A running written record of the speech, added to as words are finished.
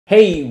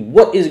Hey,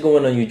 what is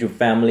going on YouTube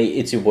family?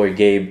 It's your boy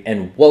Gabe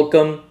and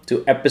welcome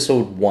to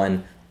episode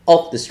 1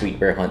 of the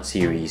Streetwear Hunt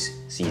series,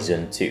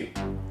 season 2.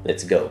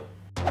 Let's go.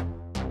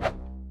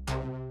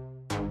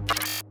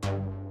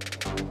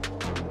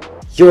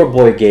 Your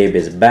boy Gabe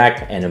is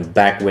back and I'm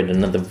back with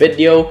another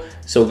video.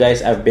 So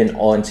guys, I've been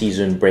on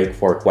season break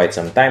for quite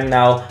some time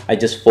now. I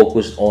just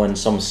focused on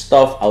some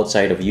stuff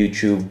outside of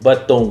YouTube,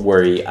 but don't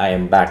worry, I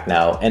am back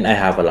now and I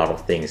have a lot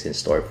of things in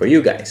store for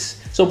you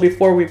guys. So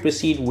before we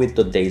proceed with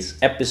today's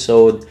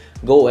episode,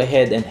 go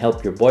ahead and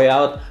help your boy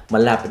out.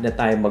 Malapit na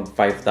tayo mag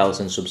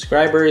 5,000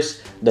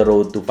 subscribers. The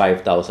road to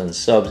 5,000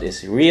 subs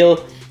is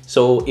real.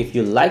 So if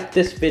you like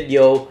this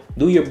video,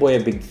 do your boy a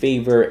big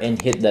favor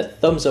and hit that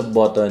thumbs up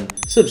button,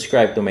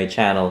 subscribe to my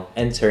channel,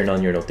 and turn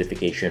on your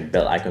notification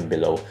bell icon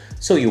below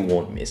so you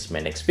won't miss my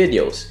next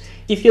videos.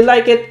 If you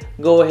like it,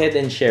 go ahead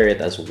and share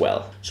it as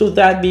well. So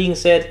that being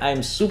said,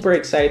 I'm super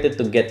excited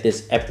to get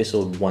this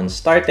episode 1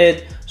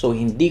 started. So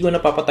hindi ko na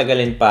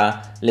papatagalin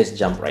pa, let's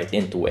jump right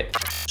into it.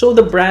 So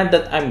the brand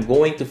that I'm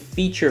going to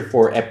feature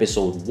for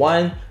episode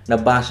 1,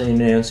 nabasa niyo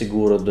na yun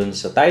siguro dun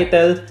sa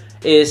title,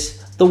 is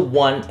the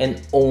one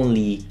and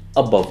only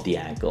Above the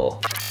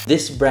Ankle.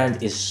 This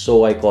brand is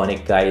so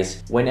iconic,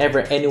 guys.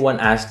 Whenever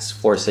anyone asks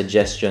for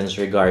suggestions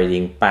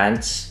regarding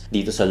pants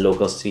dito sa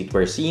local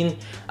streetwear scene,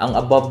 ang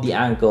Above the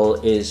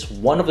Ankle is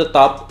one of the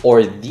top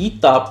or the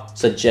top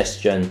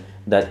suggestion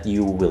that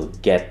you will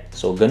get.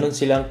 So ganun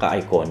silang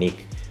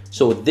ka-iconic.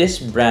 So this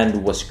brand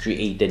was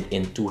created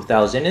in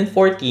 2014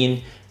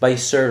 by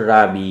Sir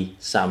Rabi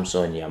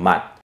Samson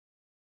Yamat.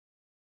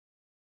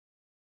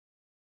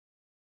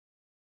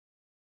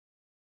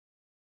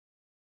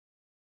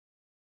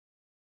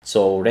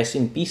 So rest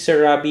in peace,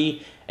 Sir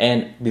Rabi.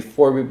 And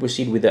before we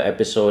proceed with the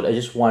episode, I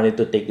just wanted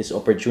to take this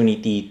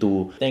opportunity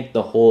to thank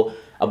the whole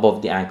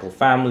Above the Ankle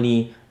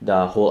family,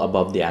 the whole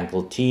Above the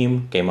Ankle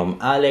team, kay Ma'am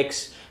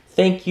Alex.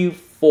 Thank you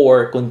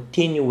for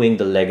continuing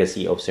the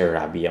legacy of Sir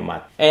Rabi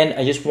Yamat. And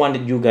I just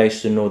wanted you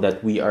guys to know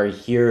that we are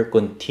here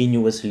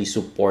continuously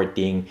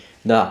supporting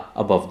the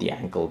Above the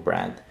Ankle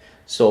brand.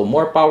 So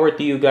more power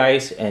to you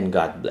guys and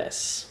God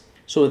bless.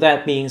 So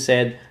that being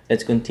said,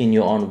 let's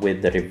continue on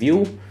with the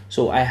review.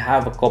 So I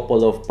have a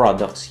couple of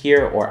products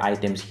here or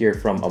items here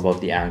from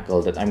Above the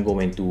Ankle that I'm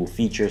going to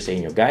feature sa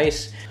inyo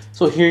guys.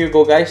 So here you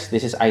go guys,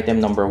 this is item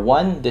number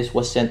 1. This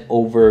was sent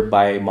over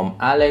by Ma'am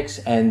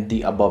Alex and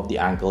the Above the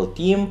Ankle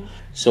team.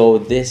 So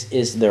this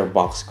is their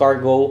box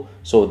cargo.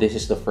 So this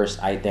is the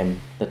first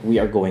item that we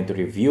are going to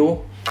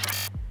review.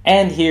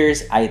 And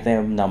here's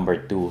item number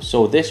 2.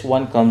 So this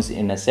one comes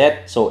in a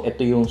set. So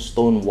ito yung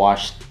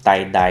stone-washed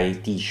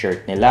tie-dye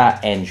t-shirt nila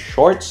and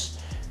shorts.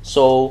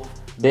 So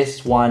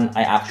this one,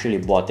 I actually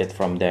bought it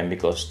from them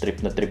because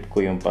trip na trip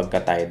ko yung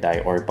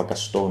pagka-tie-dye or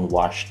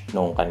pagka-stone-washed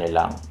nung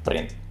kanilang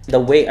print. The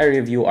way I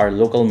review our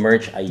local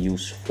merch, I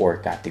use 4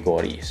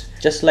 categories,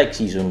 just like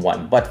season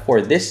 1. But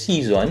for this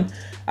season,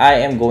 I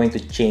am going to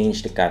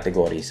change the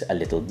categories a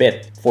little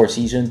bit. For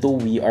season 2,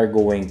 we are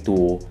going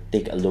to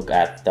take a look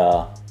at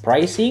the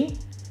pricing,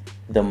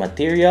 the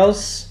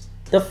materials,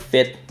 the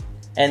fit,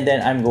 and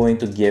then I'm going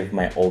to give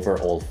my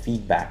overall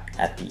feedback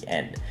at the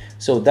end.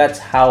 So that's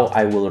how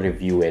I will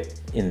review it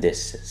in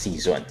this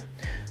season.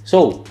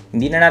 So,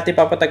 hindi na natin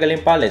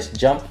papatagalin pa. Let's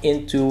jump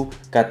into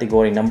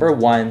category number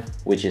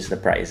 1, which is the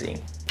pricing.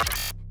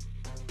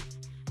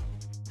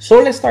 So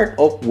let's start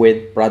off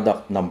with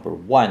product number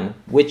 1,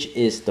 which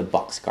is the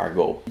box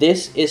cargo.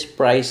 This is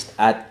priced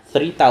at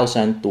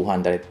 3,200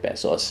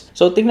 pesos.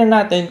 So tingnan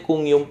natin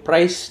kung yung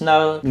price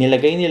na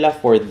nilagay nila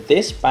for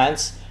this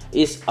pants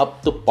is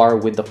up to par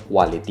with the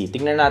quality.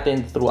 Tingnan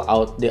natin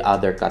throughout the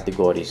other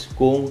categories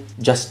kung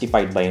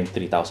justified ba yung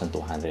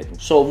 3,200.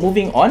 So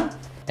moving on,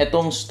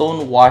 etong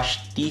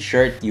stone-washed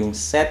t-shirt, yung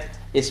set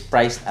is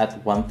priced at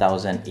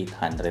 1,800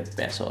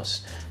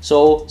 pesos.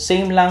 So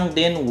same lang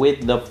din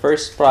with the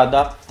first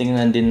product.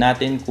 Tingnan din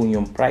natin kung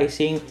yung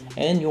pricing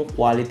and yung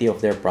quality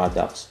of their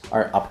products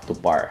are up to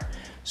par.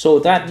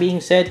 So that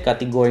being said,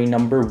 category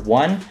number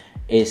 1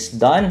 is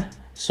done.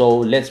 So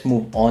let's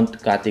move on to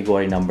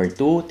category number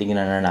 2.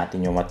 Tingnan na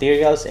natin yung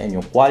materials and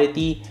yung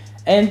quality.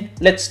 And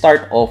let's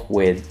start off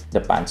with the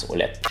pants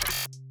ulit.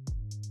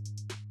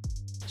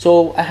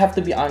 So I have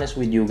to be honest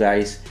with you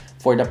guys.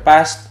 For the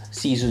past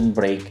season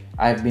break,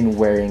 I've been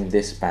wearing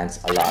these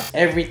pants a lot.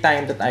 Every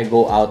time that I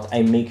go out,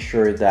 I make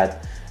sure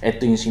that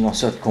ito yung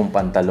sinusuot kong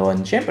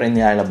pantalon. Siyempre,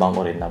 nilalabang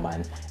ko rin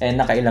naman. And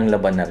nakailang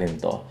laban na rin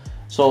to.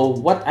 So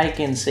what I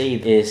can say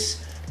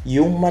is,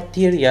 yung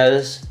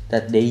materials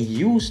that they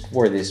used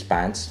for these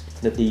pants,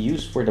 that they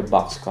used for the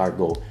box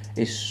cargo,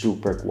 is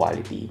super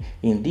quality.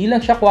 Hindi lang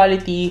siya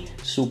quality,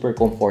 super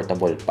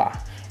comfortable pa.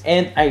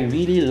 And I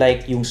really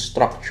like yung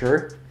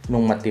structure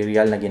ng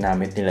material na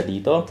ginamit nila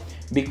dito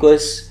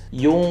because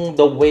yung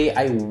the way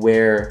I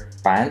wear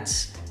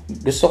pants,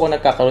 gusto ko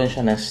nagkakaroon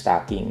siya ng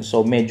stacking.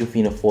 So medyo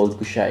fina-fold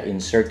ko siya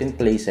in certain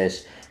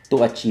places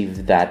to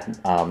achieve that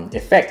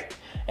effect.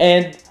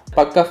 And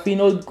pagka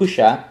finold ko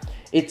siya,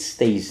 it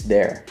stays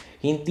there.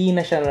 Hindi na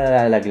siya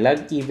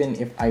nalalaglag even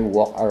if I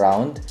walk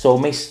around. So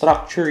may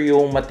structure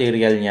yung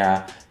material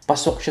niya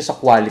pasok siya sa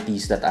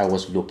qualities that I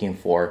was looking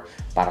for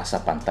para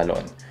sa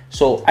pantalon.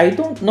 So, I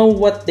don't know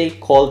what they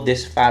call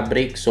this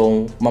fabric.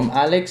 So, Ma'am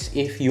Alex,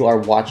 if you are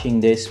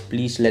watching this,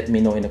 please let me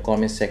know in the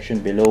comment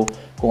section below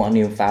kung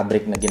ano yung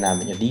fabric na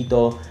ginamit niya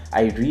dito.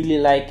 I really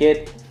like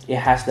it.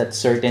 It has that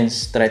certain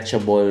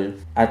stretchable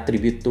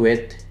attribute to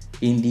it.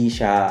 Hindi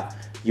siya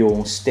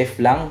yung stiff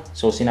lang.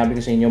 So, sinabi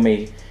ko sa inyo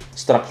may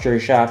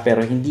structure siya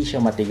pero hindi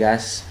siya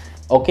matigas.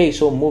 Okay,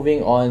 so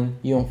moving on,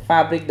 yung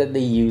fabric that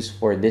they use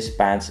for this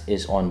pants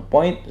is on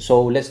point.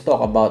 So, let's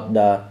talk about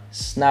the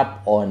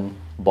snap-on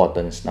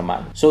buttons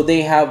naman. So,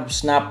 they have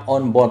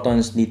snap-on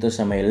buttons dito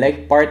sa may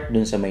leg part,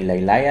 dun sa may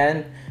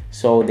laylayan.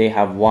 So, they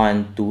have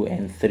 1, 2,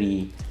 and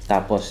 3.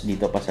 Tapos,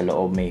 dito pa sa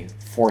loob may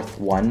 4th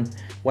one.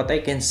 What I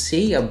can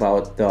say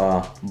about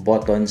the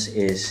buttons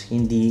is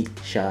hindi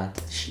siya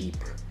cheap.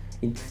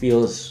 It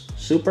feels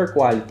super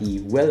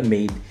quality, well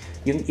made.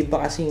 Yung iba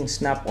kasing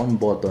snap-on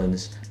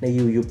buttons na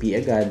UUP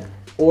agad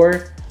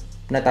or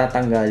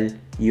natatanggal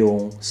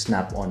yung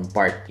snap-on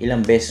part.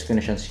 Ilang beses ko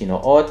na siyang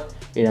sinuot,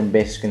 ilang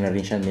beses ko na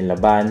rin siyang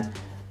nilaban.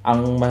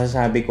 Ang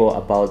masasabi ko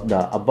about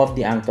the above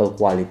the ankle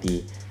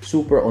quality,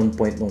 super on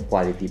point ng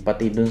quality.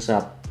 Pati dun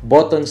sa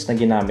buttons na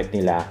ginamit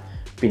nila,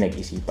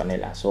 pinag-isipan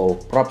nila. So,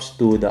 props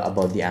to the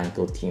above the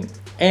ankle team.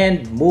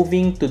 And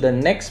moving to the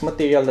next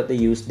material that they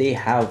use, they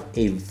have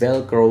a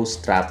Velcro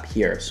strap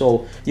here.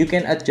 So, you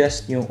can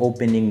adjust yung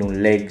opening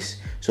ng legs.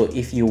 So,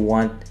 if you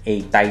want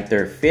a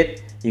tighter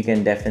fit, you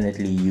can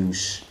definitely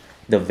use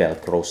the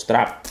Velcro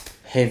strap.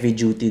 Heavy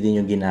duty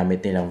din yung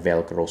ginamit nilang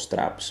Velcro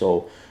strap.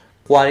 So,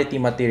 quality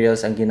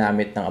materials ang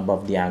ginamit ng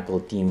above the ankle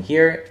team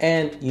here.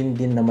 And yun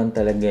din naman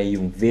talaga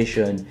yung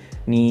vision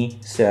ni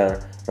Sir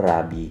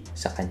Rabi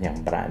sa kanyang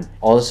brand.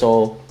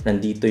 Also,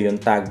 nandito yung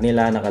tag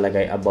nila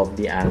nakalagay above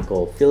the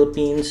ankle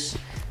Philippines.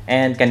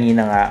 And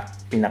kanina nga,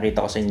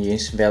 pinakita ko sa inyo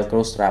yung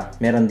Velcro strap.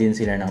 Meron din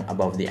sila ng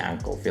above the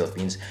ankle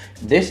Philippines.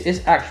 This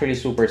is actually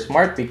super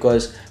smart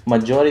because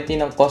majority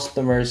ng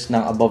customers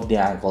ng above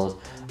the ankle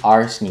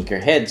are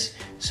sneakerheads.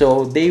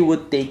 So, they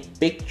would take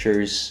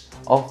pictures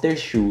of their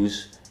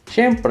shoes.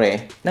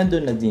 Syempre,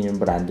 nandun na din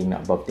yung branding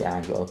na above the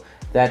ankle.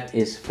 That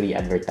is free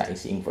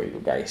advertising for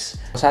you guys.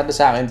 Pasado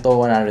sa akin to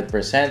 100%.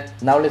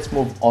 Now let's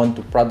move on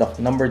to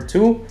product number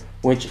 2,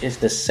 which is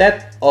the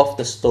set of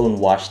the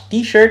Stonewash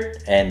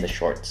t-shirt and the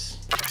shorts.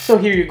 So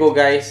here you go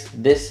guys.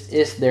 This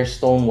is their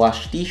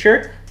Stonewash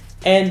t-shirt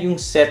and yung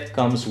set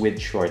comes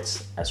with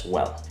shorts as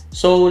well.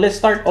 So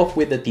let's start off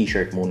with the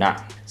t-shirt muna.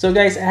 So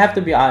guys, I have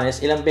to be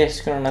honest, ilang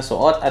beses ko na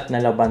nasuot at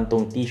nalaban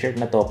tong t-shirt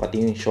na to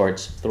pati yung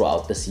shorts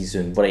throughout the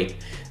season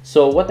break.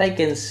 So what I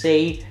can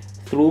say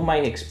through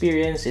my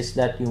experience is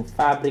that yung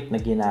fabric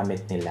na ginamit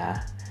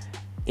nila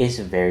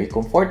is very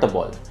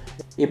comfortable.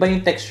 Iba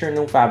yung texture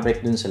ng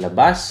fabric dun sa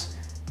labas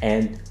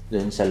and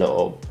dun sa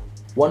loob.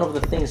 One of the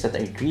things that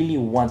I really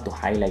want to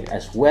highlight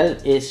as well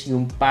is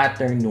yung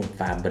pattern ng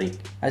fabric.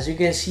 As you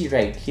can see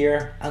right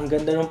here, ang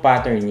ganda ng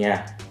pattern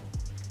niya.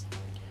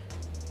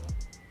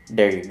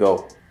 There you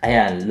go.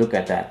 Ayan, look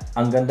at that.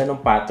 Ang ganda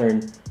ng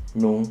pattern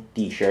ng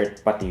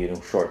t-shirt pati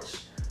yung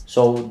shorts.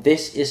 So,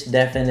 this is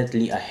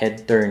definitely a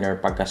head turner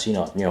pagka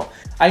sinuot nyo.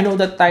 I know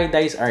that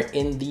tie-dyes are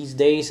in these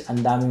days.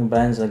 Ang daming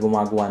brands na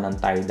gumagawa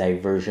ng tie-dye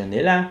version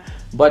nila.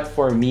 But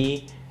for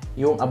me,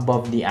 yung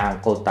above the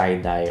ankle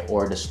tie-dye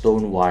or the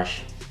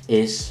Stonewash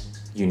is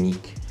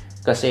unique.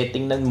 Kasi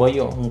tingnan mo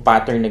yung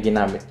pattern na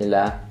ginamit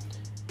nila.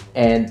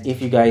 And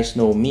if you guys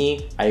know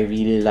me, I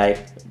really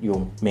like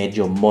yung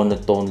medyo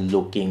monotone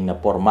looking na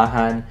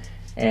pormahan.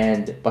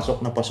 And pasok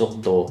na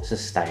pasok to sa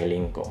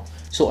styling ko.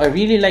 So I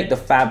really like the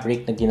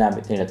fabric na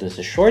ginamit nila dun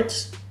sa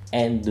shorts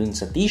and dun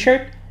sa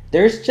t-shirt.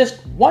 There's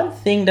just one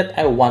thing that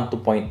I want to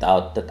point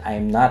out that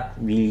I'm not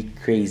really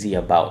crazy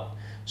about.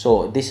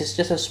 So this is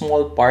just a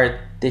small part.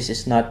 This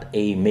is not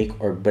a make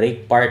or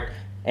break part.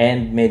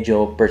 And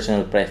medyo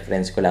personal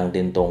preference ko lang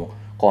din tong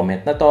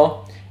comment na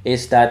to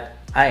is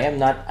that I am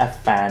not a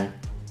fan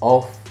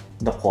of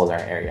the collar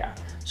area.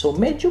 So,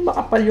 medyo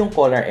makapal yung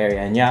collar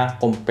area niya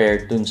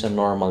compared dun sa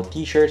normal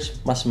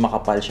t-shirts. Mas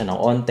makapal siya ng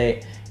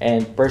onte.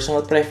 And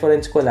personal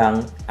preference ko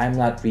lang, I'm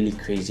not really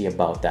crazy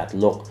about that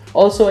look.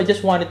 Also, I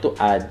just wanted to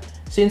add,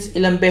 since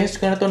ilang beses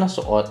ko na to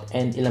nasuot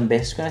and ilang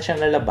beses ko na siya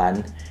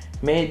nalaban,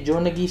 medyo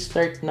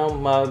nag-start na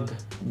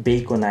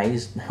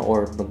mag-baconize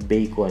or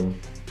mag-bacon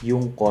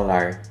yung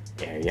collar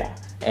area.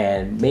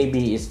 And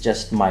maybe it's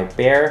just my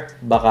pair.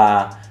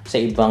 Baka sa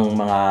ibang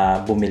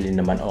mga bumili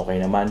naman okay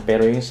naman.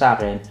 Pero yung sa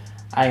akin,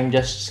 I'm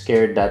just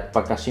scared that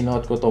pagka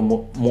sinuot ko to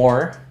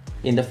more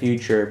in the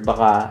future,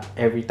 baka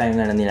every time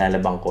na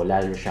nilalabang ko,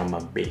 lalo siyang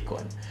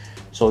mag-bacon.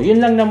 So,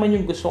 yun lang naman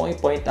yung gusto kong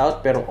i-point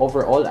out. Pero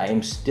overall, I am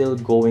still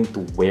going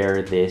to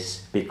wear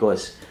this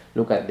because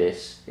look at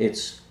this.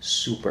 It's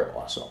super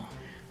awesome.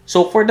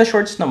 So, for the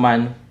shorts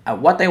naman,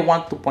 what I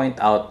want to point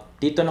out,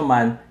 dito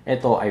naman,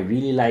 ito, I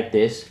really like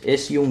this,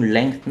 is yung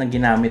length na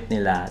ginamit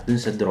nila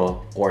dun sa draw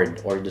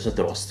cord or dun sa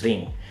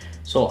drawstring.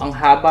 So, ang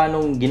haba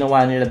nung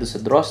ginawa nila doon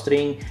sa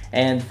drawstring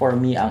and for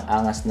me, ang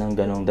angas ng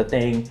ganong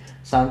dating.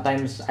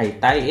 Sometimes I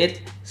tie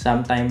it,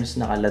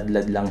 sometimes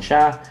nakaladlad lang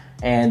siya.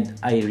 and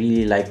I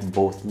really like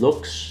both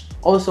looks.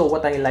 Also,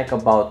 what I like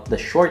about the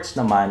shorts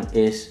naman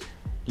is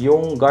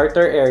yung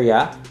garter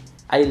area,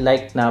 I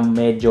like na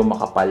medyo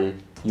makapal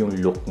yung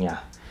look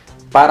niya.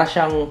 Para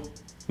siyang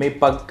may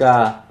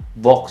pagka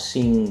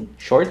boxing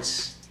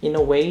shorts in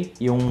a way,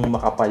 yung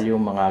makapal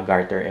yung mga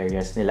garter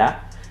areas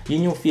nila.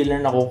 Yun yung feel na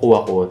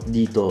nakukuha ko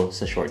dito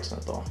sa shorts na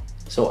to.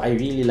 So I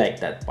really like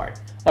that part.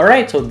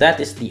 Alright, so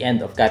that is the end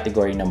of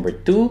category number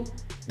 2,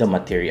 the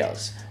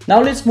materials.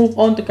 Now let's move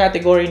on to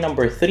category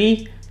number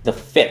 3, the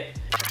fit.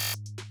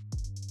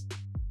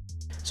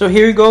 So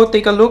here you go,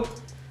 take a look.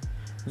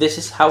 This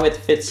is how it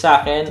fits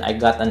sa akin. I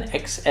got an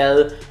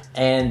XL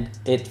and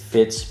it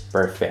fits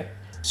perfect.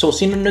 So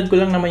sinunod ko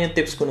lang naman yung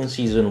tips ko nung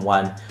season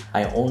 1.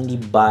 I only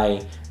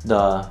buy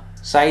the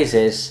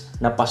sizes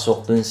na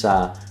pasok dun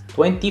sa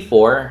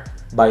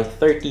 24 by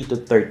 30 to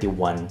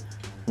 31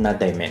 na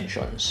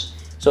dimensions.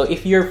 So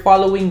if you're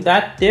following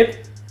that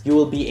tip, you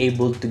will be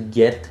able to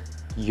get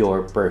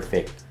your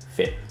perfect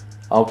fit.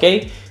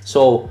 Okay?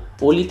 So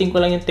ulitin ko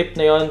lang yung tip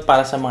na yon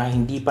para sa mga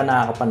hindi pa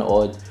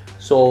nakakapanood.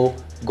 So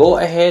go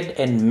ahead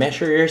and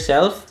measure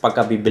yourself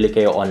pagka bibili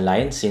kayo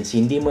online, since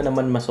hindi mo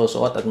naman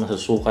masusuot at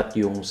masusukat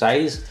yung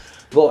size.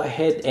 Go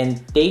ahead and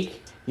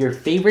take your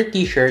favorite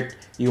t-shirt,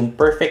 yung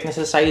perfect na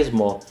sa size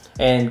mo,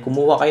 and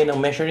kumuha kayo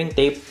ng measuring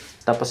tape,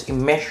 tapos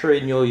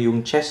i-measure nyo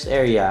yung chest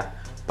area,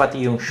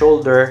 pati yung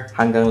shoulder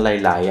hanggang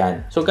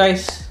laylayan. So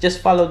guys, just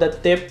follow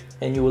that tip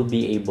and you will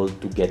be able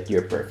to get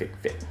your perfect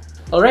fit.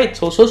 Alright,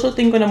 so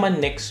susutin ko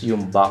naman next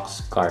yung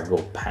box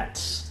cargo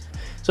pants.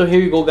 So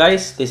here you go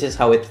guys, this is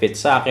how it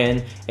fits sa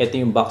akin. Ito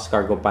yung box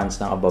cargo pants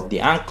ng Above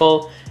the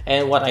Ankle.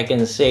 And what I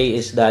can say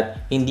is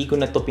that hindi ko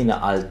na to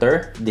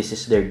pina-alter. This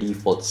is their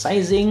default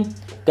sizing.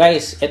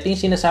 Guys, ito yung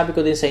sinasabi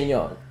ko din sa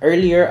inyo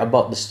earlier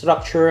about the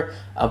structure,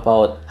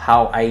 about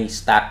how I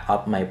stack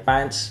up my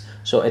pants.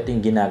 So ito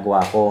yung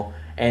ginagawa ko.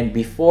 And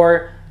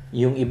before,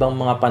 yung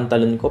ibang mga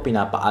pantalon ko,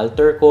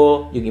 pinapa-alter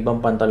ko. Yung ibang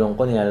pantalon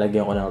ko,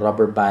 nilalagyan ko ng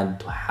rubber band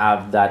to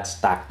have that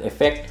stacked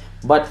effect.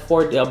 But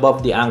for the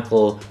Above the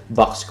Ankle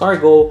box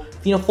cargo,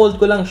 pina-fold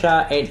ko lang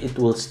siya and it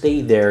will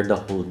stay there the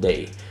whole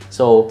day.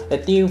 So,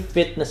 ito yung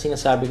fit na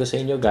sinasabi ko sa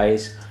inyo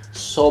guys.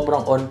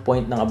 Sobrang on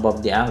point ng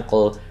Above the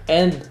Ankle.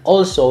 And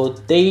also,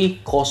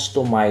 they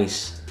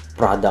customize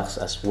products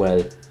as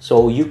well.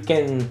 So, you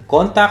can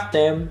contact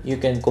them, you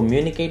can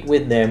communicate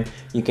with them,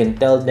 you can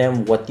tell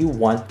them what you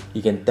want,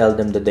 you can tell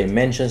them the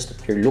dimensions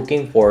that you're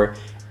looking for,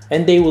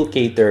 and they will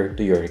cater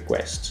to your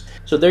requests.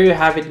 So there you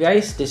have it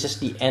guys, this is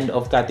the end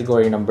of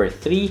category number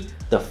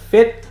 3, the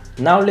fit.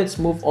 Now let's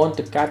move on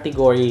to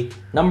category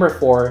number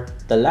 4,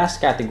 the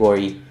last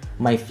category,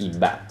 my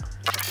feedback.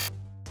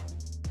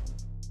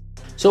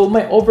 So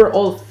my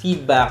overall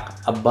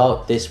feedback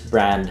about this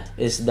brand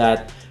is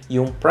that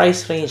yung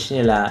price range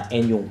nila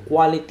and yung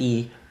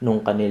quality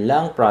ng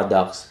kanilang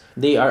products,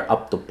 they are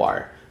up to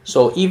par.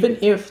 So even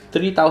if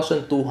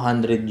 3,200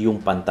 yung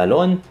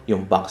pantalon,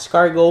 yung box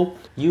cargo,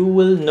 you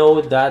will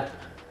know that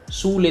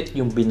sulit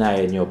yung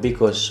binayad nyo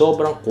because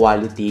sobrang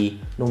quality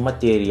ng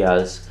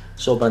materials,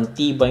 sobrang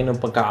tibay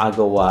ng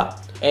pagkakagawa,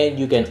 and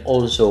you can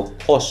also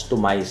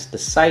customize the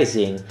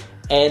sizing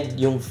and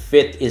yung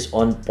fit is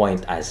on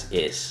point as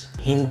is.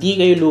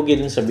 Hindi kayo lugi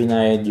din sa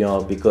binayad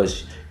nyo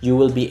because you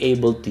will be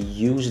able to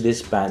use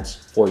these pants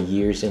for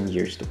years and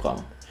years to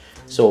come.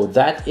 So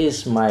that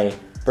is my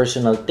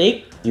personal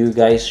take. You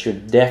guys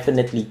should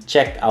definitely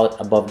check out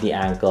Above the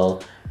Ankle.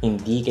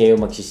 Hindi kayo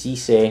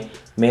magsisisi.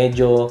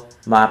 Medyo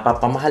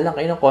mapapamahal lang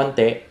kayo ng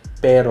konti,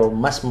 pero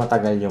mas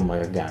matagal yung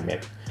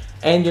magagamit.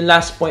 And yung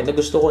last point na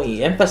gusto kong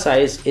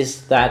i-emphasize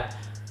is that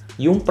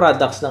yung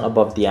products ng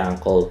Above the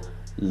Ankle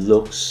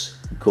looks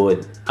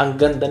good. Ang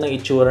ganda ng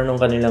itsura ng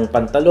kanilang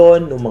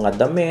pantalon, ng mga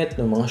damit,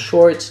 ng mga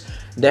shorts.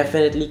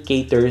 Definitely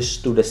caters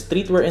to the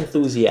streetwear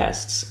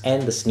enthusiasts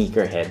and the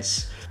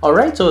sneakerheads.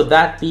 Alright, so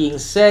that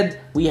being said,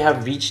 we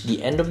have reached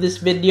the end of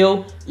this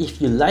video. If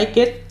you like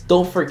it,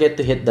 don't forget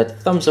to hit that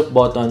thumbs up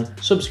button,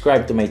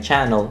 subscribe to my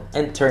channel,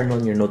 and turn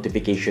on your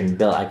notification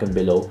bell icon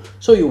below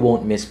so you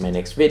won't miss my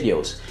next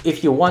videos.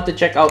 If you want to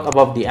check out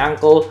Above the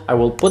Ankle, I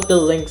will put the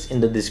links in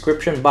the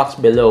description box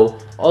below.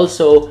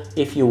 Also,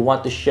 if you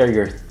want to share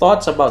your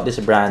thoughts about this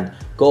brand,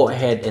 go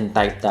ahead and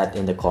type that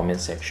in the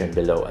comment section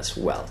below as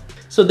well.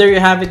 So there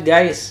you have it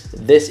guys,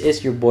 this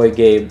is your boy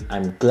Gabe.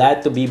 I'm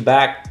glad to be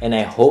back and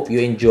I hope you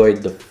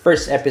enjoyed the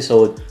first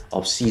episode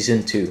of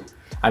season 2.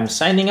 I'm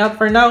signing out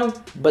for now,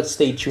 but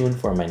stay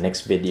tuned for my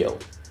next video.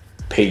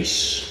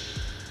 Peace.